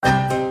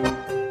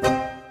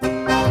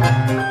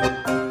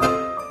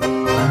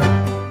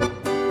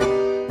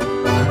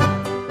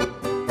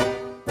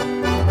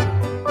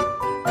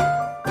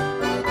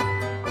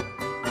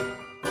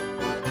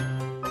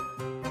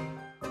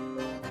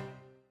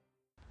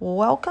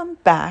Welcome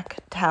back,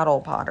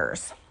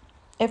 TattlePodders.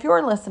 If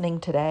you're listening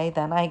today,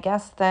 then I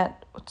guess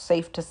that it's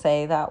safe to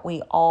say that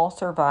we all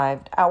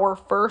survived our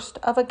first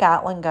of a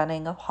Gatling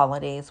gunning of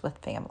holidays with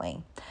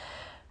family.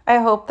 I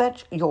hope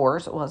that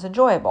yours was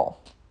enjoyable.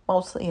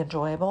 Mostly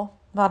enjoyable.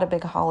 Not a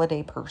big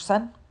holiday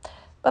person.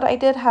 But I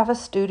did have a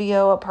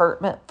studio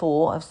apartment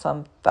full of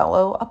some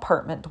fellow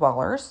apartment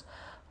dwellers,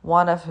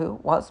 one of who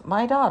was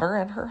my daughter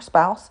and her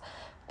spouse,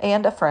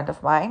 and a friend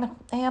of mine,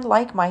 and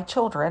like my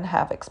children,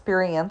 have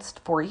experienced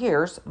for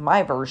years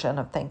my version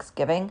of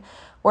Thanksgiving,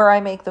 where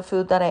I make the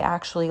food that I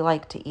actually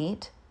like to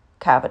eat: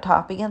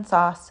 cavatappi and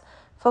sauce,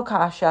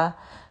 focaccia,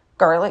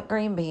 garlic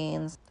green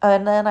beans,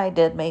 and then I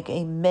did make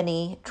a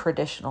mini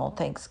traditional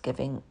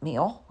Thanksgiving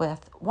meal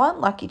with one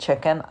lucky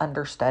chicken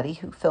understudy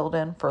who filled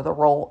in for the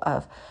role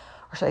of,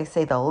 or should I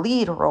say the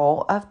lead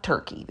role of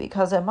turkey,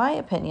 because in my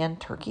opinion,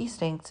 turkey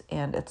stinks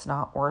and it's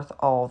not worth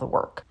all the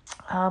work.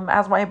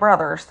 As my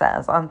brother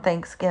says on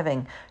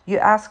Thanksgiving, you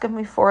asking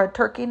me for a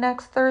turkey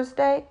next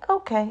Thursday?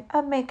 Okay,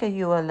 I'm making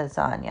you a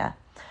lasagna.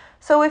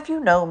 So if you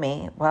know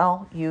me,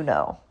 well, you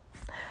know.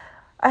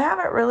 I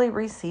haven't really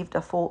received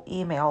a full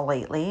email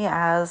lately,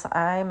 as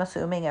I'm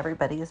assuming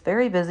everybody is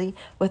very busy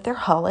with their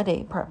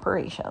holiday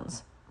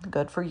preparations.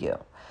 Good for you.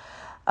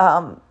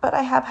 But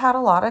I have had a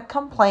lot of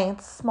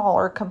complaints,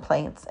 smaller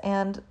complaints,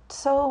 and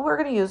so we're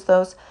going to use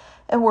those,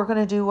 and we're going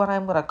to do what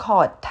I'm going to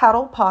call it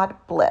TattlePod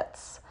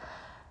Blitz,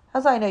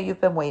 as I know you've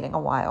been waiting a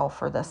while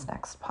for this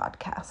next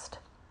podcast.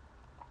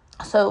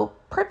 So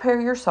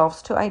prepare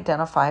yourselves to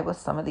identify with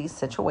some of these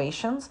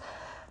situations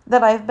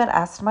that I've been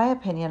asked my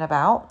opinion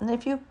about. And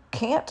if you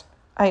can't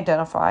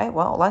identify,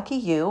 well, lucky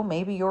you.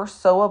 Maybe you're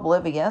so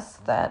oblivious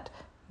that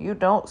you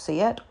don't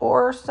see it,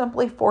 or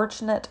simply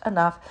fortunate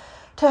enough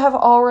to have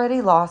already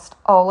lost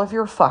all of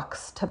your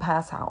fucks to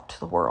pass out to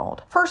the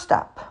world. First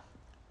up,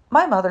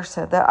 my mother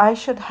said that I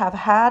should have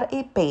had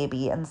a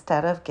baby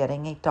instead of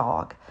getting a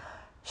dog.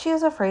 She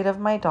is afraid of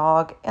my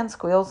dog and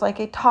squeals like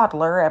a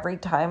toddler every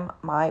time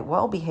my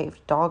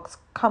well-behaved dog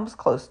comes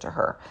close to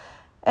her,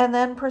 and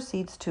then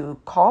proceeds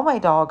to call my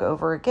dog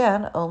over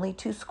again, only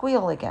to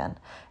squeal again,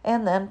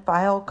 and then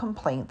file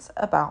complaints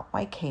about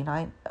my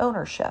canine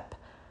ownership.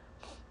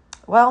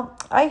 Well,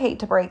 I hate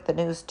to break the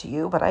news to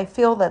you, but I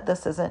feel that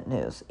this isn't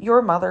news.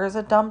 Your mother is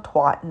a dumb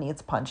twat and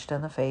needs punched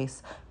in the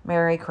face.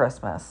 Merry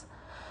Christmas.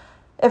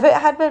 If it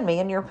had been me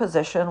in your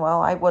position,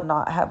 well, I would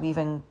not have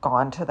even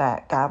gone to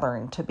that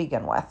gathering to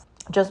begin with.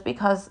 Just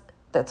because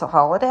it's a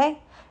holiday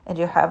and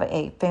you have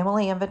a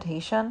family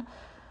invitation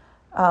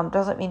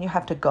doesn't mean you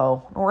have to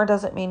go, nor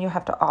does it mean you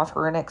have to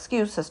offer an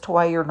excuse as to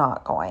why you're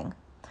not going.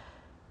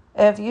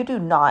 If you do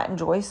not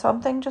enjoy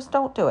something, just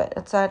don't do it.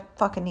 It's that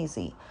fucking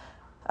easy.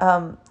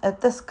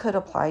 This could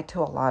apply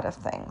to a lot of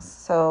things,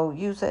 so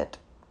use it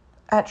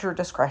at your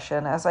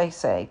discretion. As I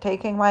say,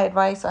 taking my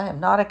advice, I am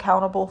not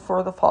accountable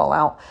for the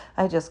fallout.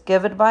 I just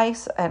give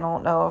advice. I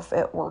don't know if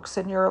it works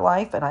in your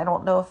life, and I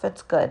don't know if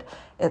it's good.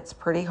 It's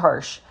pretty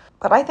harsh,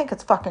 but I think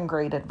it's fucking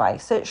great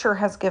advice. It sure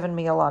has given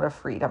me a lot of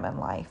freedom in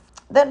life.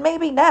 Then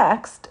maybe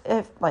next,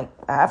 if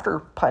after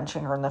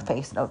punching her in the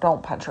face, no,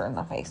 don't punch her in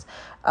the face.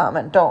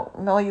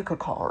 You could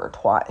call her a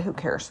twat. Who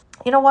cares?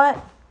 You know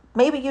what?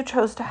 Maybe you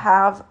chose to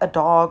have a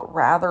dog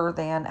rather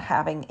than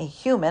having a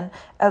human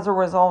as a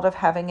result of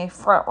having a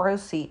front row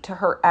seat to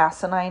her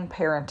asinine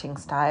parenting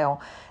style.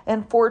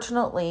 And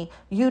fortunately,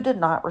 you did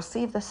not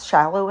receive the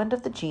shallow end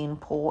of the gene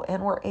pool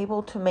and were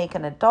able to make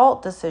an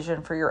adult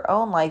decision for your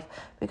own life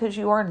because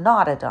you are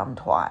not a dumb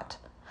twat.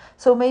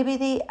 So maybe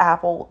the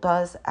apple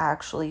does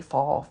actually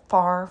fall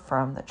far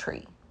from the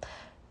tree,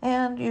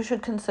 and you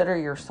should consider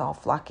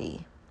yourself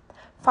lucky.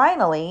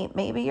 Finally,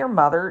 maybe your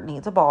mother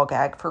needs a ball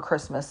gag for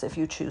Christmas if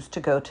you choose to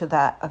go to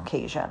that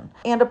occasion,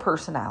 and a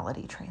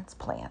personality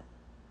transplant.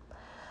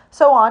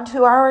 So on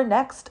to our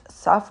next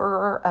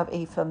sufferer of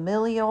a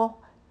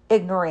familial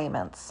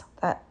ignoramus.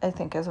 That, I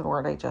think, is a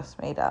word I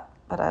just made up,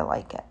 but I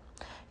like it.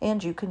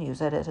 And you can use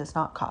it. It is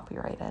not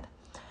copyrighted.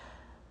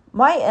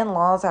 My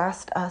in-laws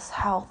asked us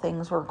how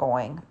things were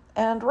going,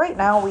 and right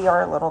now we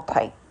are a little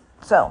tight.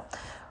 So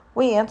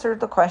we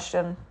answered the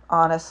question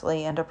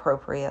honestly and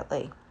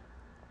appropriately.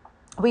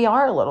 We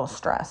are a little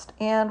stressed,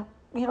 and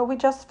we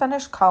just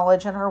finished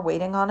college and are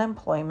waiting on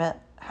employment,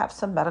 have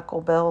some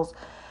medical bills,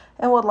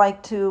 and would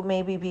like to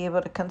maybe be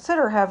able to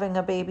consider having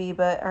a baby,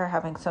 but are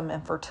having some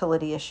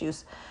infertility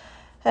issues,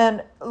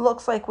 and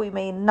looks like we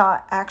may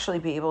not actually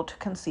be able to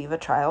conceive a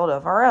child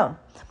of our own.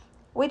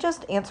 We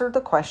just answered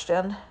the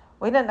question.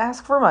 We didn't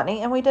ask for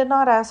money, and we did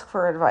not ask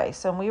for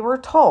advice, and we were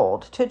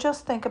told to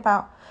just think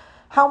about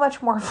how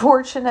much more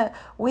fortunate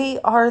we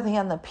are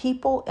than the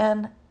people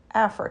in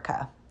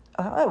Africa.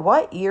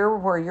 What year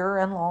were your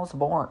in-laws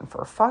born?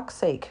 For fuck's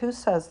sake, who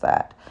says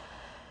that?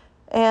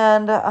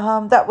 And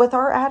that with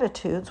our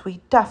attitudes,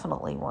 we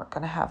definitely weren't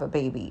going to have a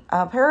baby.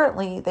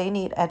 Apparently, they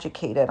need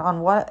educated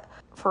on what,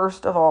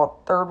 first of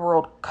all, third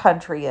world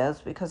country is,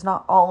 because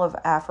not all of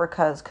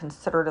Africa is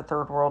considered a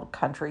third world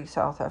country.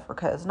 South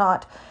Africa is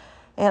not.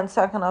 And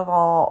second of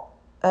all,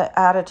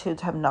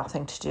 attitudes have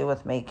nothing to do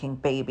with making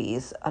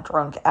babies.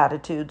 Drunk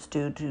attitudes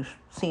do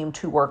seem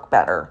to work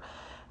better,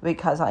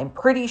 because I'm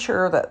pretty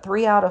sure that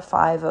 3 out of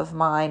 5 of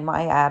mine,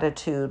 my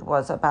attitude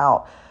was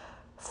about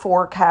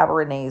 4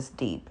 Cabernets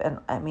deep. And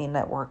I mean,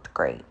 that worked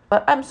great.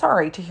 But I'm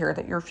sorry to hear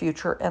that your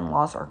future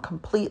in-laws are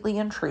completely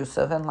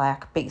intrusive and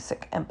lack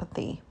basic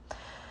empathy.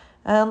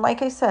 And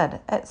like I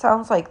said, it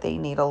sounds like they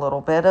need a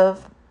little bit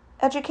of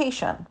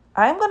education.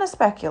 I'm going to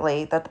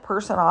speculate that the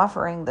person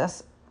offering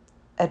this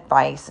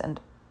advice and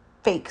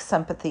fake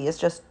sympathy is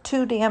just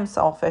too damn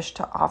selfish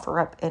to offer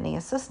up any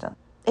assistance.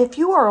 If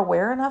you are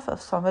aware enough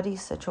of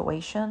somebody's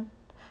situation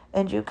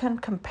and you can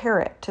compare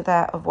it to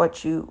that of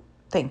what you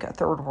think a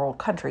third world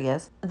country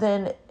is,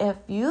 then if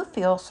you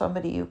feel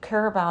somebody you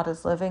care about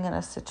is living in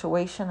a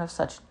situation of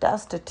such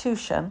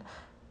destitution,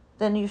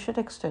 then you should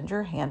extend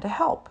your hand to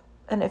help.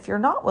 And if you're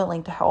not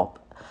willing to help,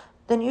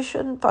 then you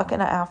shouldn't fucking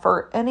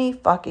offer any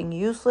fucking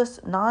useless,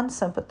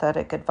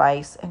 non-sympathetic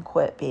advice and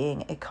quit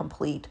being a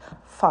complete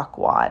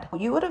fuckwad.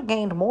 You would have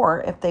gained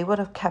more if they would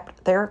have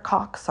kept their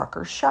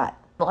cocksuckers shut.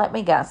 Let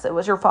me guess, it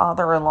was your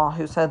father-in-law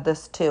who said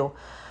this too.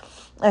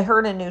 I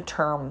heard a new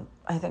term,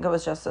 I think it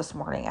was just this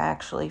morning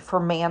actually,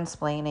 for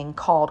mansplaining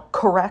called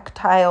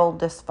correctile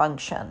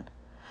dysfunction.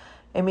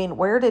 I mean,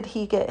 where did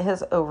he get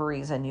his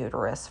ovaries and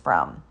uterus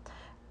from?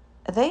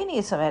 They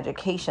need some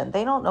education.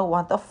 They don't know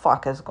what the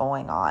fuck is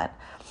going on.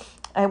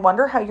 I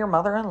wonder how your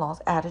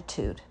mother-in-law's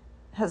attitude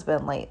has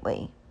been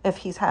lately, if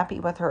he's happy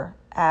with her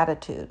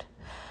attitude.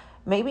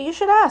 Maybe you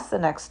should ask the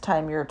next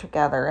time you're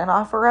together and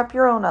offer up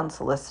your own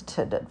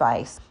unsolicited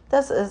advice.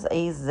 This is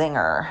a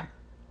zinger.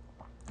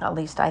 At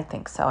least I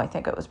think so. I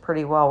think it was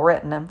pretty well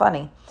written and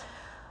funny.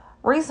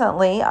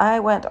 Recently, I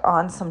went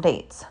on some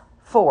dates.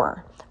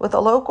 4. With a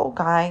local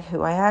guy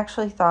who I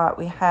actually thought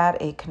we had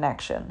a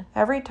connection.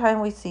 Every time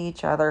we see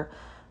each other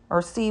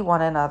or see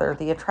one another,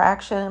 the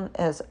attraction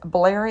is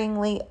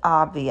blaringly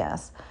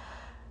obvious.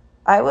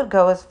 I would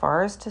go as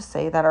far as to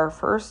say that our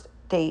first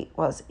date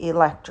was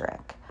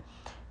electric.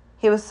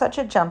 He was such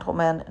a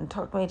gentleman and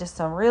took me to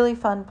some really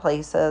fun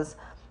places.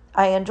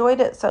 I enjoyed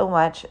it so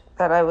much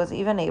that I was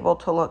even able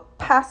to look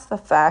past the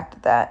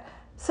fact that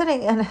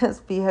sitting in his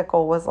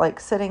vehicle was like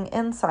sitting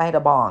inside a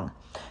bong.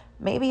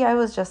 Maybe I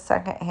was just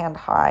secondhand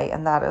high,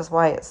 and that is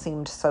why it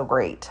seemed so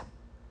great.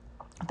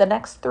 The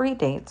next 3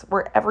 dates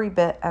were every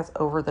bit as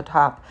over the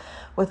top,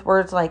 with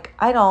words like,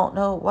 I don't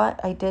know what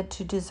I did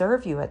to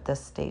deserve you at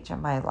this stage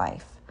in my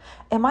life.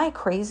 Am I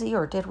crazy,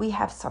 or did we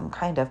have some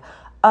kind of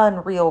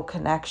unreal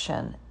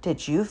connection?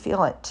 Did you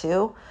feel it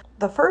too?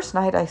 The first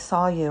night I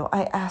saw you,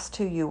 I asked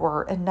who you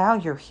were, and now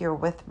you're here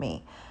with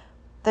me.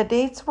 The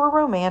dates were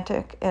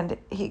romantic, and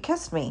he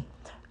kissed me.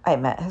 I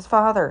met his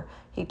father.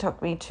 He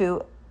took me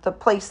to the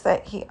place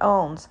that he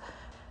owns.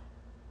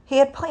 He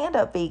had planned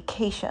a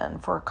vacation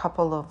for a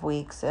couple of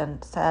weeks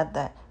and said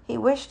that he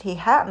wished he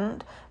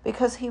hadn't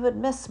because he would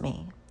miss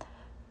me.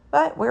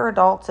 But we're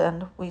adults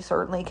and we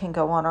certainly can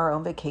go on our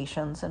own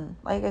vacations. And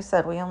like I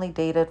said, we only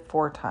dated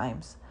 4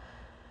 times.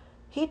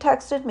 He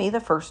texted me the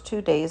first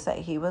 2 days that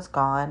he was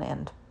gone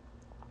and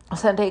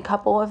sent a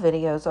couple of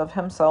videos of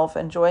himself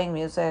enjoying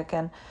music.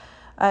 And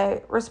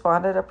I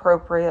responded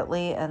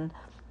appropriately, and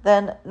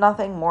then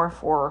nothing more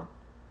for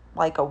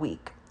like a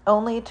week,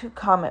 only to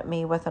come at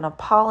me with an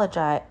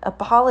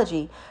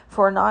apology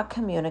for not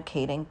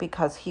communicating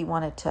because he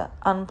wanted to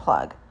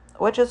unplug,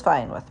 which is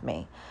fine with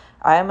me.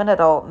 I am an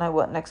adult and I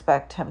wouldn't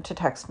expect him to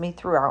text me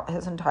throughout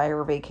his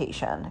entire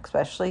vacation,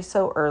 especially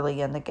so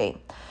early in the game.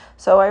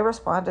 So I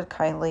responded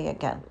kindly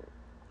again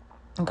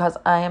because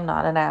I am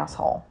not an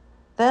asshole.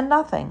 Then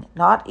nothing,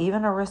 not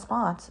even a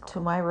response to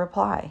my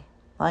reply,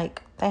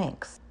 like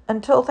thanks,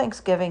 until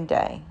Thanksgiving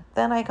Day.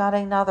 Then I got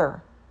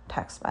another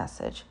text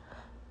message.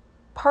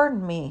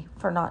 Pardon me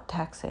for not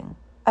texting.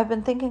 I've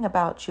been thinking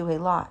about you a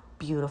lot,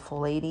 beautiful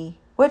lady.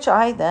 Which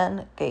I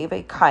then gave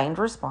a kind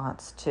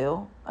response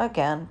to,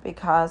 again,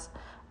 because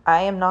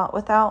I am not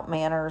without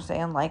manners.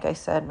 And like I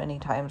said many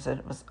times,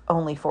 it was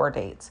only 4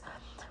 dates.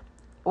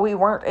 We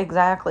weren't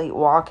exactly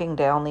walking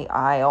down the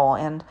aisle,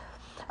 and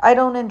I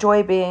don't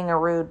enjoy being a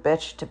rude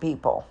bitch to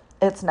people.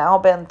 It's now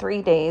been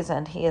 3 days,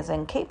 and he is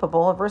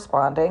incapable of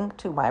responding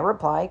to my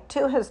reply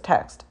to his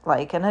text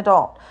like an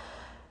adult,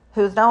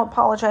 who's now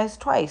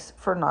apologized twice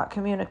for not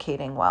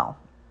communicating well.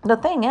 The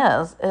thing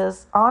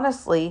is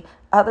honestly,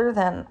 other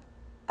than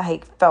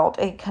I felt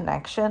a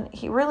connection,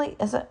 he really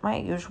isn't my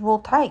usual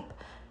type.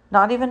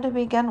 Not even to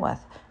begin with.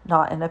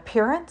 Not in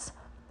appearance,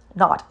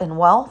 not in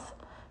wealth,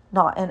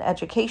 not in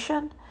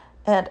education,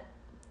 and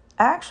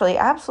actually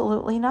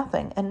absolutely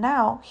nothing. And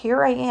now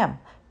here I am,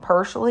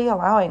 partially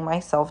allowing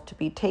myself to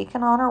be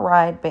taken on a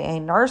ride by a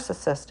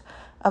narcissist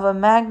of a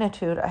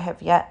magnitude I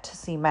have yet to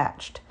see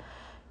matched.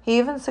 He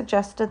even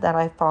suggested that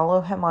I follow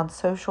him on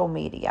social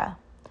media.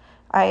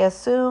 I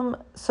assume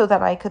so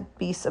that I could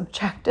be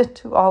subjected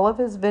to all of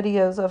his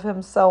videos of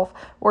himself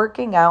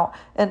working out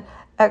and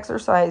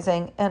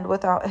exercising and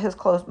without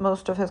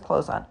most of his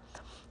clothes on.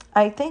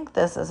 I think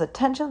this is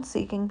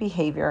attention-seeking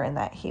behavior and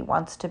that he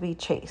wants to be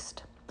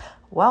chased.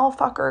 Well,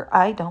 fucker,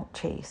 I don't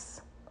chase.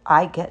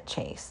 I get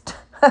chased.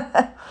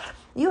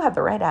 You have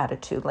the right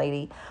attitude,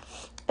 lady.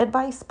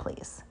 Advice,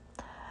 please.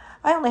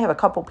 I only have a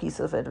couple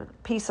pieces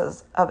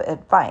of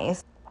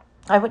advice.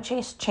 I would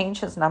just change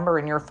his number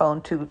in your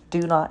phone to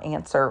do not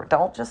answer.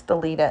 Don't just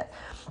delete it.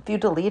 If you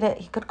delete it,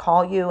 he could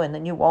call you and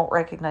then you won't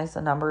recognize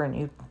the number and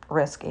you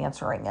risk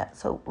answering it.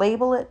 So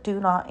label it do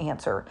not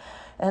answer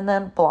and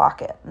then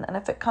block it. And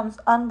if it comes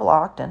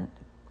unblocked and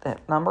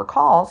that number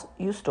calls,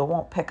 you still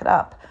won't pick it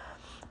up.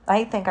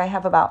 I think I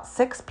have about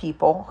 6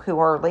 people who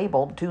are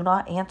labeled do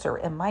not answer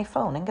in my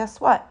phone. And guess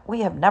what?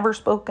 We have never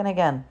spoken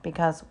again,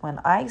 because when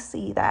I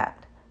see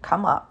that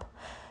come up,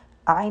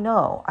 I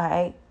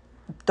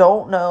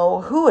don't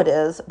know who it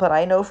is, but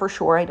I know for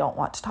sure I don't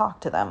want to talk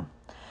to them.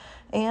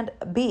 And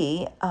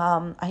B,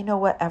 I know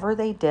whatever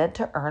they did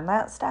to earn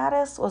that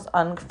status was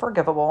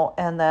unforgivable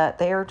and that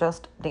they are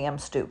just damn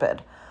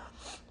stupid.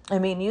 I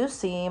mean, you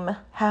seem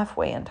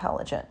halfway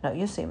intelligent. No,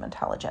 you seem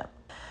intelligent.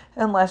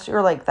 Unless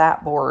you're like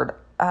that bored.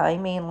 I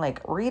mean,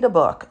 like, read a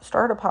book,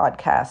 start a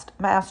podcast,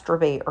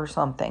 masturbate or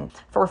something.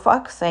 For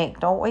fuck's sake,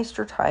 don't waste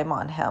your time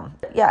on him.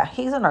 Yeah,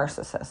 he's a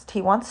narcissist.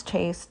 He wants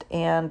chased,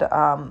 and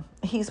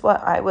he's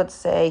what I would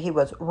say he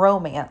was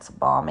romance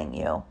bombing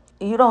you.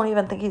 You don't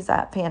even think he's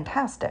that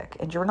fantastic,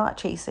 and you're not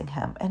chasing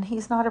him, and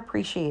he's not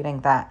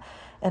appreciating that,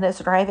 and it's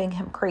driving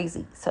him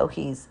crazy. So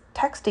he's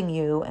texting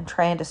you and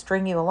trying to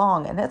string you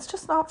along, and it's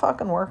just not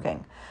fucking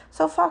working.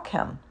 So fuck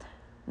him.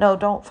 No,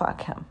 don't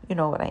fuck him. You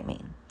know what I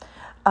mean.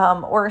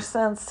 Or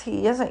since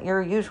he isn't your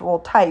usual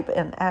type,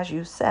 and as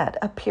you said,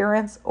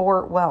 appearance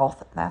or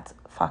wealth, that's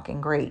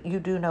fucking great. You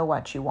do know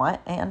what you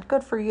want, and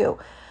good for you.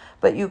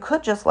 But you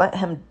could just let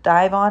him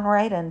dive on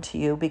right into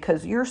you,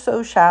 because you're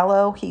so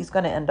shallow, he's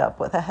going to end up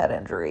with a head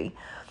injury.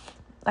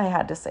 I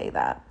had to say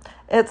that.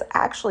 It's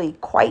actually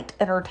quite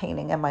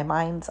entertaining in my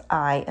mind's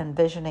eye,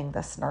 envisioning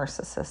this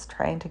narcissist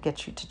trying to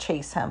get you to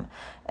chase him,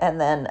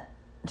 and then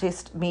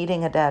just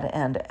meeting a dead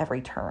end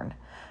every turn.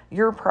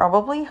 You're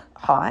probably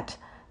hot,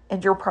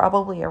 and you're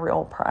probably a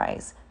real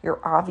prize. You're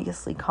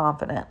obviously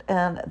confident,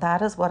 and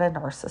that is what a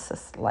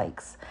narcissist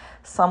likes.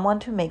 Someone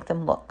to make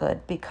them look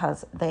good,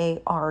 because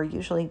they are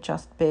usually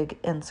just big,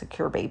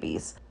 insecure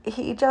babies.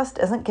 He just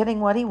isn't getting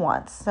what he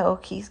wants, so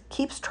he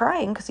keeps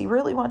trying because he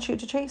really wants you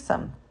to chase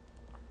him.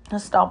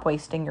 Just stop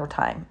wasting your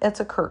time. It's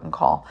a curtain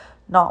call.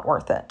 Not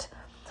worth it.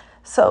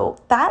 So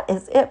that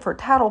is it for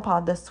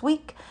TattlePod this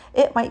week.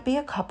 It might be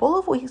a couple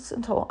of weeks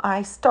until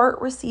I start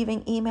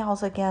receiving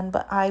emails again,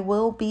 but I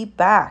will be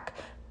back.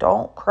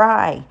 Don't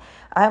cry.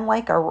 I'm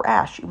like a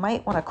rash. You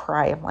might want to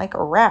cry. I'm like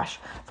a rash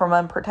from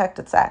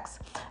unprotected sex,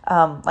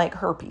 like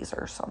herpes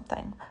or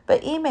something.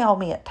 But email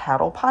me at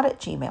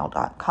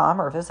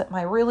tattlepod@gmail.com or visit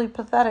my really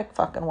pathetic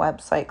fucking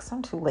website, because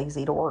I'm too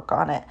lazy to work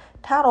on it,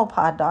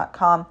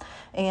 tattlepod.com,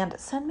 and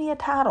send me a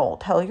tattle.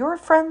 Tell your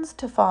friends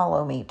to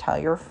follow me. Tell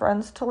your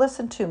friends to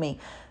listen to me.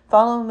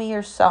 Follow me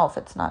yourself.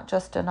 It's not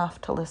just enough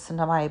to listen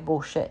to my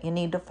bullshit. You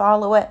need to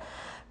follow it,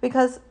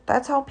 because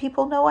that's how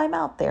people know I'm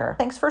out there.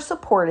 Thanks for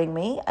supporting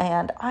me,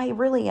 and I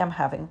really am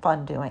having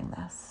fun doing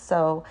this.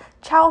 So,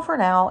 ciao for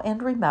now,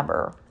 and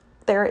remember,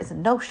 there is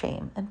no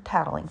shame in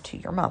tattling to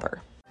your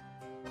mother.